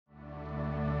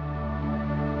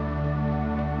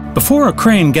Before a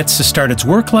crane gets to start its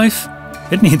work life,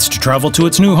 it needs to travel to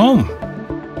its new home.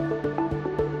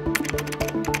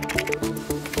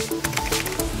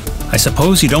 I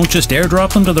suppose you don't just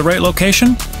airdrop them to the right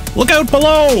location? Look out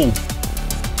below!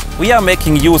 We are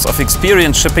making use of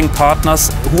experienced shipping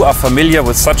partners who are familiar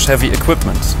with such heavy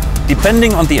equipment.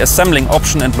 Depending on the assembling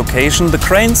option and location, the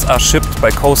cranes are shipped by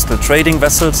coastal trading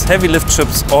vessels, heavy lift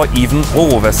ships or even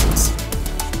ro-ro vessels.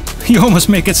 You almost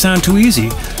make it sound too easy,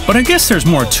 but I guess there's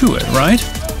more to it, right?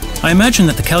 I imagine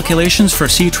that the calculations for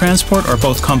sea transport are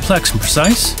both complex and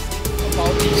precise.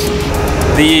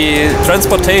 The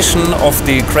transportation of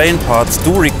the crane parts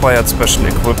do require special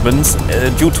equipment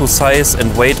due to size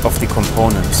and weight of the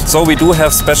components. So we do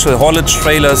have special haulage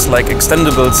trailers like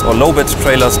extendables or low bed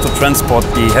trailers to transport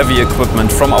the heavy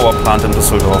equipment from our plant in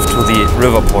Düsseldorf to the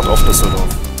river port of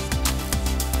Düsseldorf.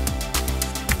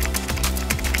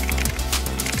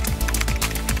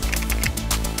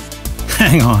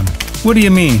 Hang on, what do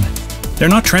you mean? They're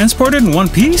not transported in one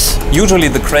piece? Usually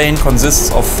the crane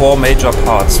consists of 4 major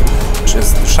parts, which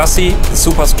is the chassis, the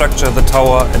superstructure, the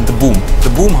tower and the boom.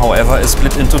 The boom, however, is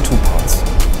split into 2 parts.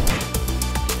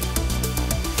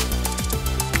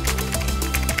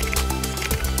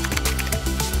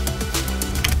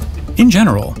 In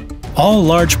general, all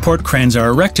large port cranes are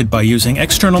erected by using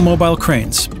external mobile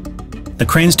cranes. The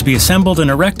cranes to be assembled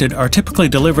and erected are typically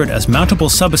delivered as mountable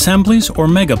sub-assemblies or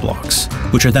mega blocks,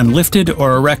 which are then lifted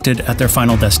or erected at their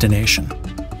final destination.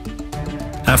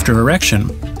 After erection,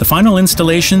 the final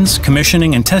installations,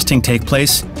 commissioning and testing take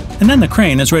place, and then the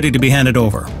crane is ready to be handed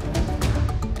over.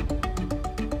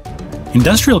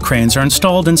 Industrial cranes are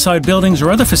installed inside buildings or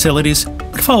other facilities,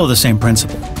 but follow the same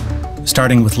principle,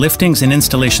 starting with liftings and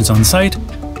installations on site,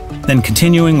 then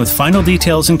continuing with final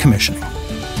details and commissioning.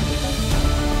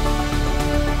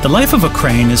 The life of a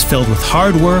crane is filled with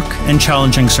hard work and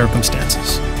challenging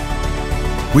circumstances.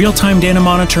 Real-time data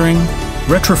monitoring,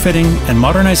 retrofitting, and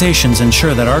modernizations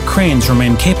ensure that our cranes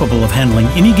remain capable of handling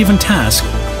any given task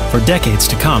for decades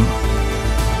to come.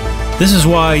 This is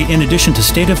why, in addition to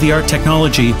state-of-the-art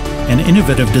technology and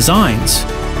innovative designs,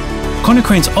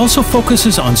 Konecranes also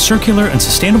focuses on circular and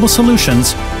sustainable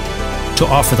solutions to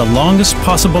offer the longest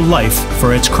possible life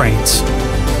for its cranes.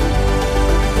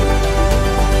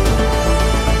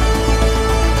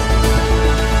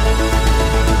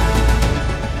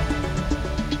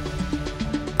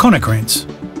 Konecranes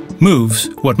moves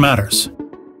what matters.